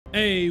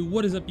Hey,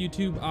 what is up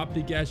YouTube?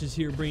 OpTic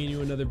here bringing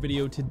you another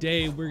video.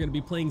 Today we're going to be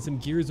playing some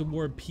Gears of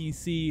War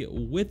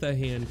PC with a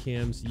hand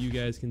cam so you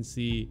guys can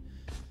see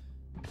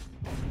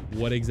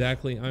what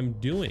exactly I'm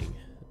doing.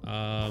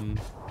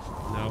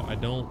 Now I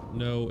don't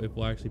know if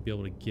we'll actually be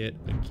able to get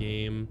a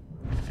game,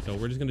 so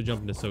we're just going to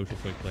jump into social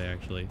quick play.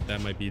 Actually,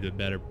 that might be the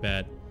better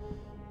bet.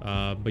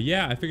 But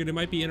yeah, I figured it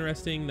might be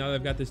interesting now that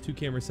I've got this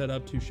 2-camera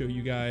setup to show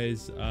you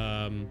guys.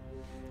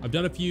 I've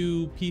done a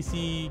few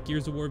PC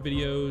Gears of War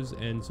videos,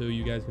 and so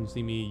you guys can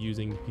see me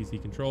using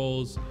PC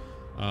controls.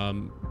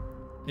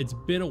 It's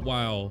been a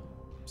while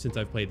since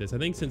I've played this. I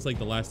think since like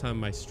the last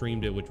time I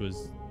streamed it, which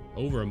was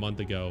over a month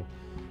ago,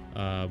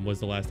 was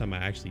the last time I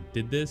actually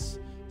did this.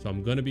 So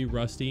I'm gonna be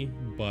rusty,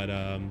 but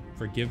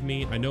forgive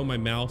me. I know my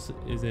mouse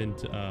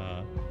isn't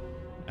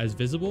as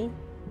visible,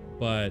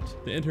 but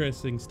the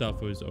interesting stuff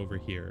was over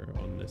here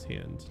on this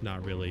hand,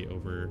 not really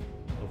over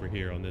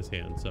here on this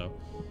hand. So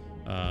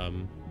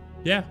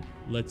yeah,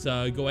 let's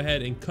go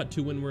ahead and cut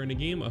to when we're in a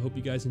game. I hope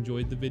you guys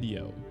enjoyed the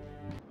video.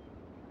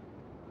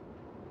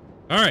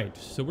 All right,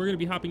 so we're gonna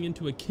be hopping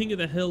into a King of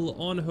the Hill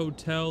on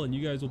hotel, and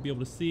you guys will be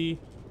able to see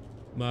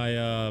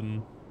my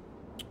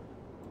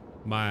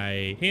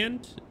my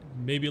hand,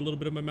 maybe a little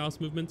bit of my mouse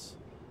movements,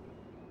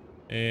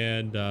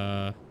 and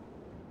yeah,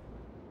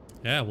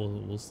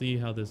 we'll see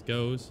how this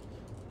goes.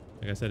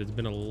 Like I said, it's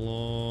been a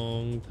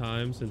long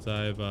time since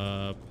I've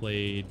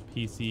played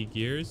PC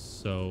Gears,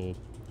 so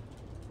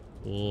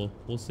we'll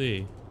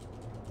see.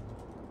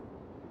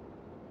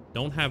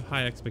 Don't have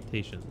high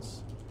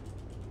expectations,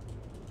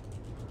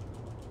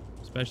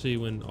 especially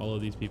when all of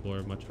these people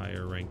are much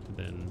higher ranked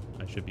than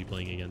I should be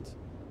playing against.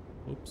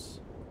 Oops.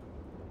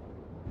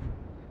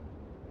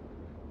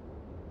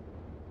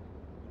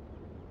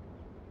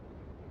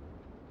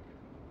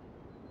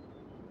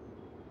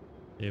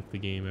 If the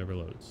game ever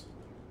loads.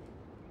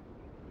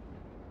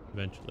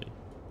 Eventually.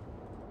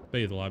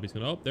 Bet you the lobby's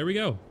gonna... Oh, there we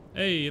go.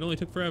 Hey, it only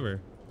took forever.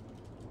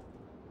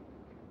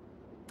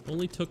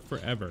 Only took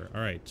forever.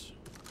 All right.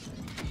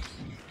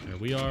 There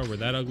we are. We're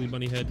that ugly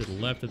bunny head to the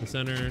left of the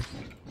center.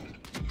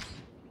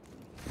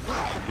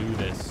 Do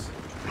this.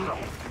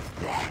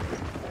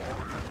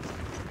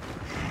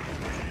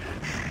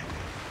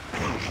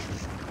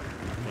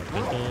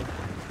 Pistol.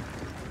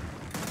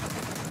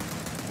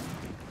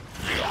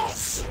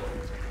 Yes.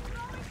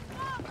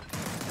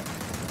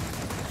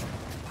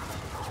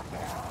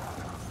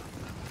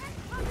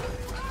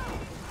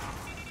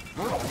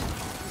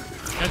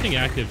 I think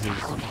actives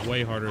is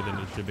way harder than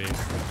it should be.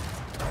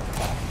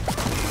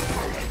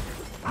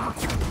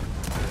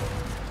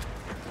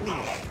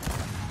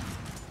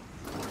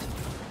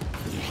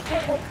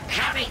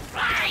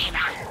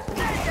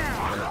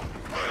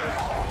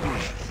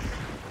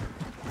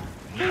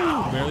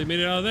 Barely made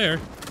it out of there.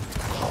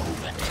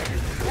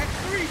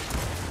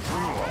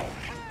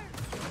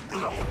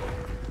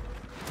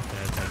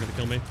 Yeah, is that gonna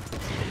kill me?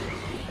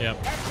 Yep.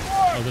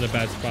 I was in a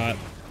bad spot.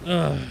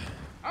 Ugh.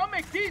 I'll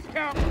make these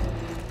count.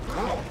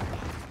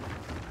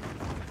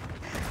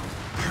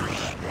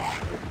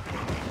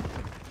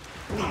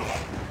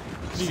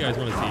 What do you guys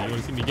want to see? You want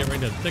to see me get right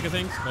into the thick of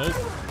things? Oh.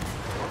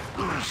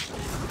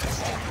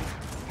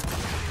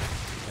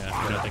 Yeah,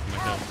 we're not taking my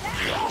kill.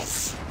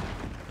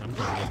 I'm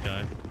killing this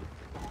guy.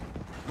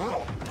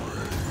 Oh,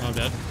 I'm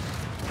dead.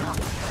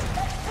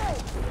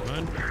 Come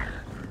on.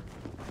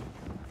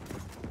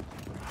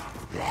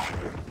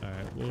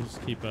 Alright, we'll just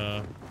keep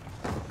running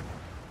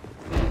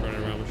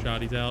around with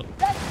shotties out.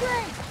 That's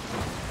great.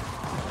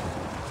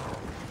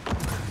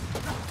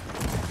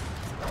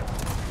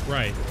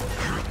 Right.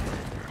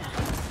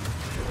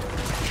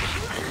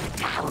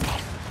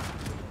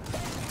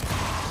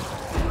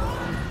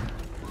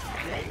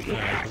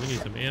 Alright, so we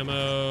need some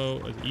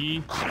ammo.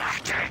 E.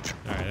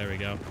 Alright, there we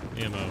go.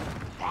 Ammo.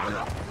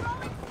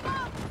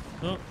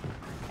 Oh.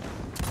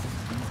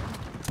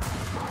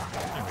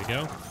 There we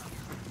go.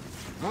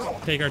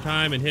 Take our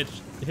time and hit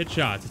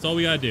shots. That's all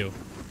we gotta do.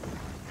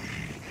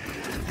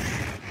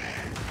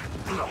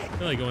 I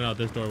feel like going out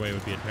this doorway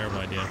would be a terrible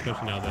idea,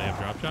 especially now that they have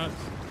drop shots.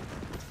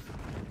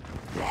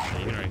 Yeah,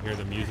 you can already hear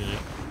them using it.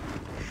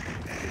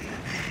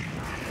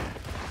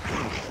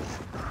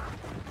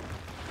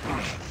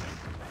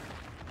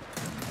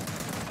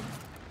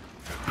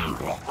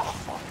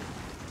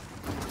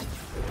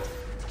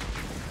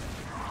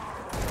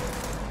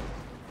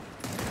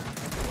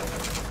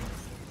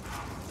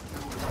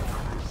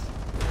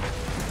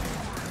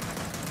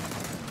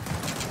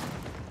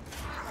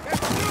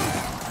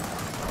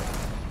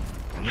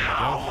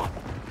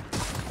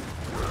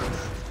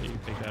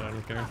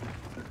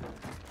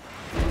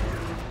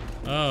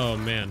 Oh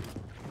man,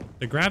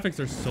 the graphics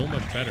are so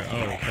much better.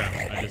 Oh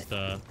crap, I just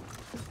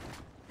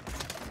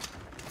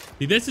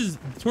see, this is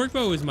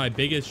Torquebo is my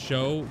biggest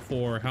show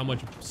for how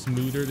much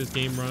smoother this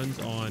game runs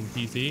on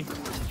PC.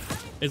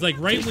 It's like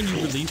right when you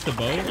release the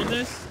bow on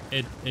this,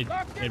 it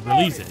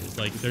releases.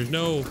 Like there's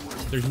no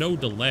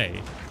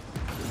delay.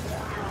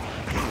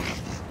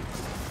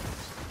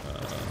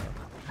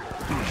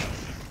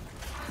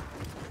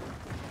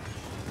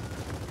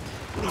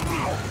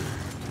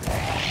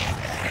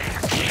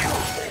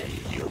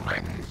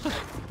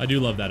 I do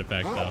love that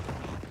effect, though.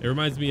 It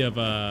reminds me of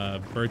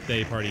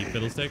Birthday Party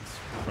Fiddlesticks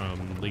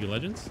from League of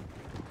Legends.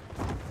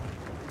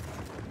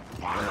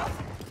 But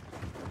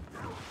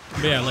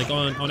yeah, like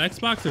on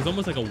Xbox, there's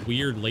almost like a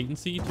weird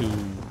latency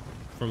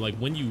from like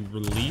when you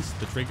release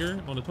the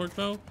trigger on a torch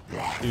bow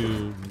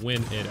to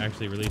when it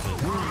actually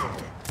releases. The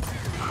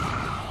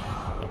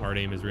hard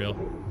aim is real.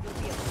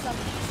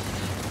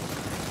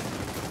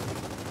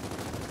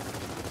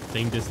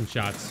 Same distance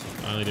shots.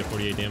 I only did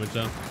 48 damage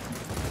though.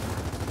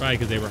 Probably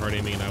because they were hard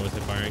aiming and I was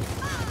hip firing.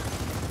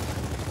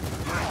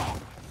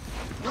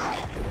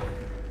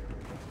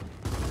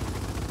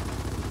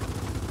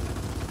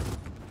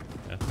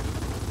 Yeah.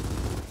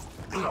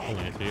 I'll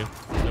land to you.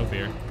 No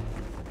fear.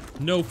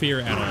 No fear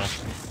at all.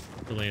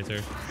 The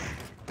Lancer.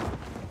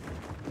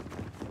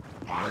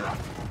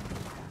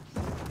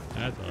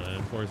 That's an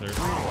enforcer.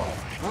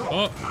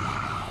 Oh!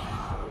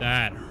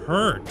 That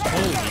hurt.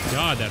 Holy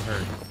God, that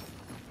hurt.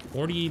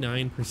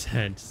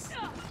 49%.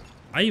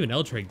 I even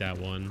L-trigged that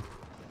one.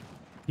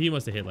 He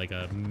must have hit like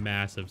a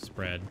massive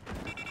spread.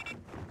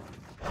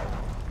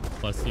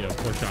 Plus, you know,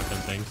 4 shotgun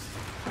things.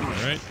 All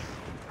right.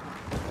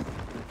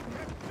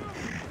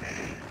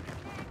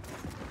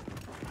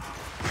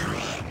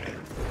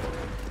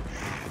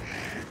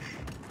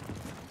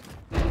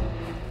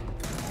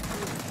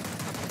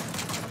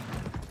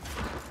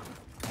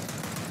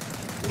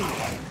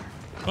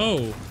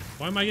 Oh,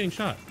 why am I getting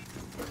shot?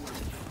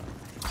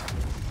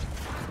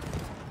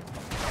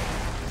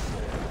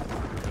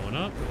 Going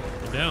up,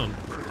 or down.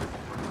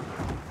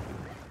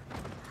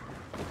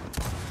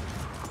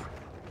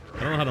 I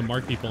don't know how to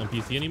mark people on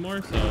PC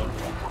anymore, so.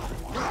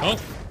 Oh.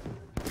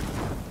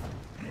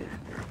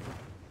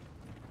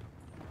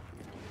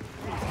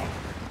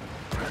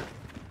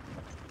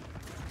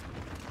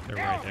 They're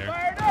right there.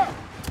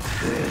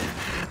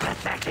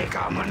 Pathetic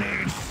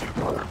ominous. They're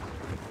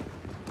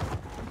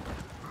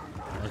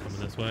coming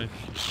this way.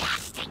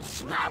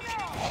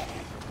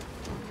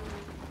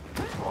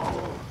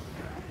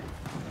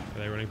 Are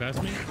they running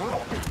past me?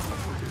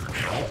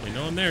 Oh, they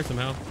know I'm there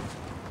somehow.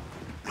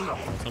 Oh,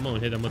 someone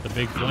hit them with a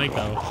big flank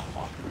though.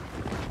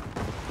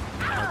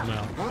 Help them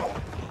out.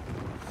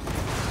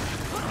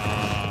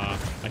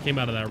 I came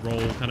out of that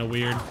roll kind of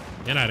weird.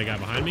 And I had a guy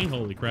behind me.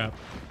 Holy crap.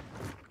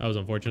 That was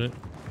unfortunate.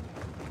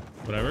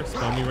 Whatever.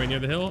 Spawn me right near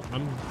the hill.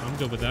 I'm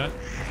good with that.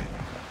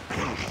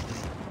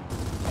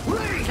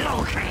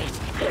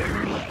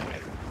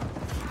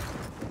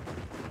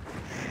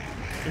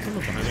 There's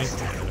someone behind me.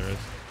 Yeah, there is.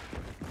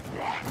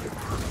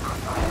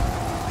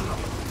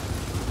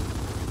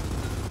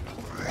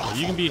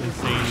 You can be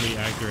insanely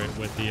accurate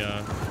with the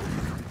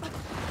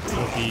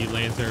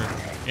Lancer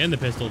and the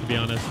pistol, to be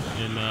honest.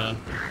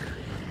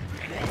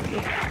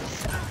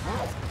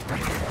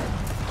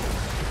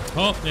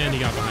 Oh man, he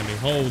got behind me.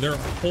 Oh, their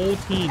whole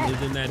team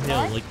is in that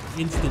hill, like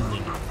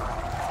instantly.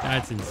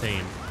 That's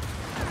insane.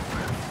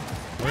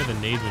 Where are the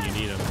nades when you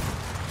need them?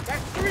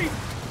 That's 3.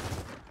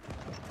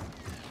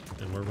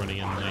 And we're running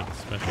in like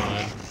special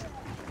ed.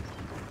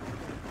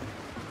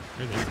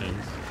 Where's these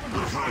things?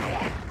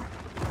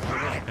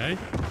 Okay.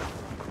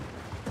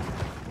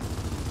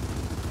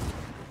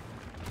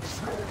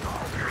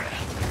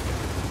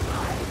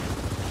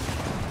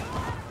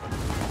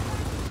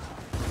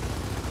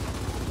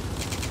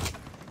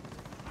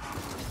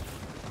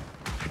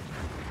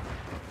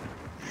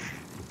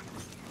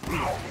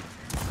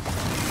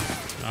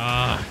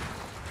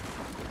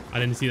 I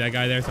didn't see that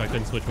guy there, so I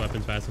couldn't switch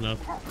weapons fast enough.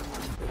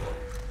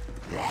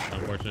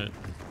 Unfortunate.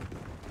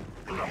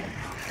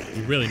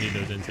 We really need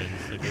those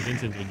incense. Like, those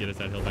incense would get us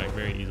that hill back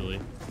very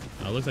easily.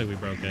 Looks like we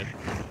broke it.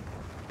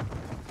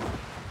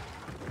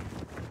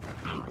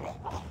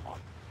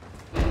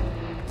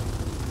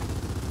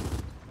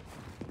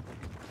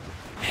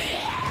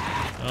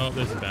 Oh,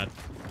 this is bad.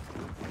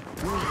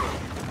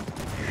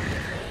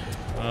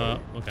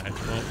 Okay.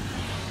 Well,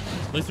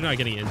 at least we're not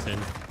getting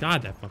incense.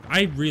 God, that fuck.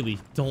 I really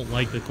don't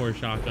like the core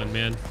shotgun,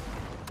 man.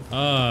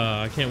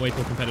 I can't wait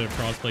till competitive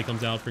crossplay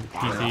comes out for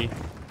PC.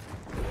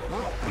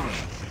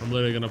 I'm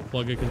literally gonna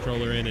plug a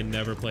controller in and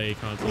never play a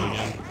console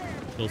again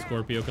until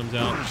Scorpio comes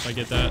out. If I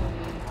get that,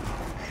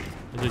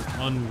 it's just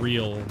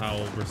unreal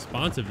how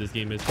responsive this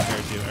game is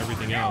compared to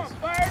everything else.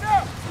 Fired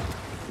up!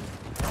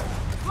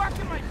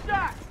 Blocking my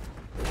shot!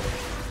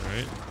 All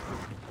right,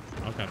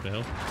 I'll cap the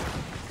hill.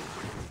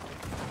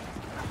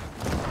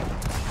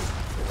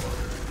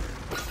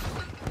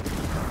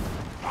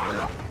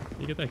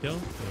 Did you get that kill? No,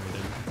 we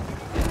didn't.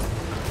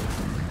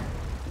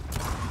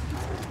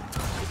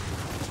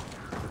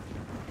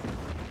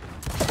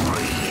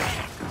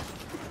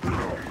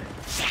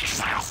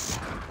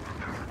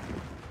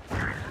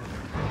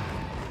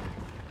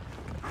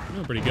 We're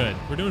doing pretty good.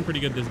 We're doing pretty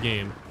good this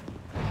game.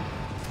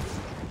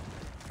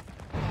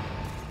 I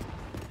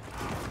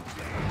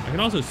can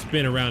also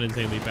spin around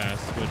insanely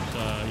fast, which,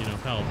 you know,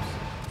 helps.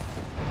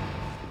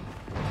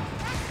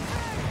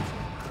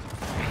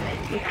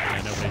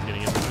 Yeah, nobody's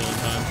getting in the kill in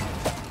time.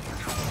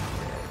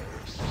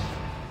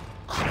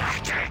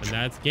 And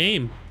that's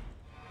game.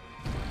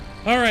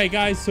 All right,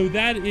 guys, so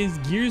that is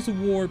Gears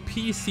of War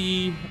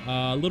PC.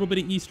 A little bit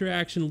of Easter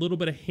action, a little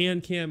bit of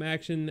hand cam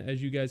action,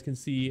 as you guys can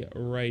see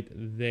right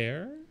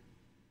there.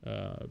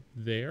 Thank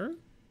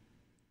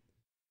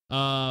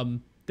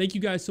you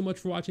guys so much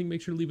for watching.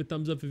 Make sure to leave a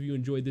thumbs up if you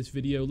enjoyed this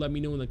video. Let me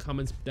know in the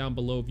comments down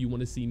below if you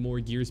want to see more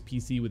Gears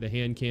PC with a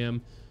hand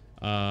cam.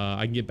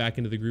 I can get back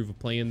into the groove of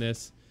playing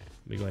this.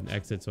 Let me go ahead and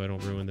exit so I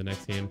don't ruin the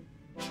next game.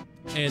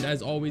 And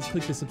as always,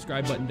 click the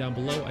subscribe button down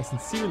below. I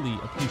sincerely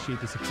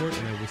appreciate the support,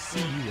 and I will see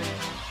you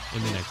all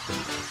in the next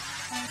video.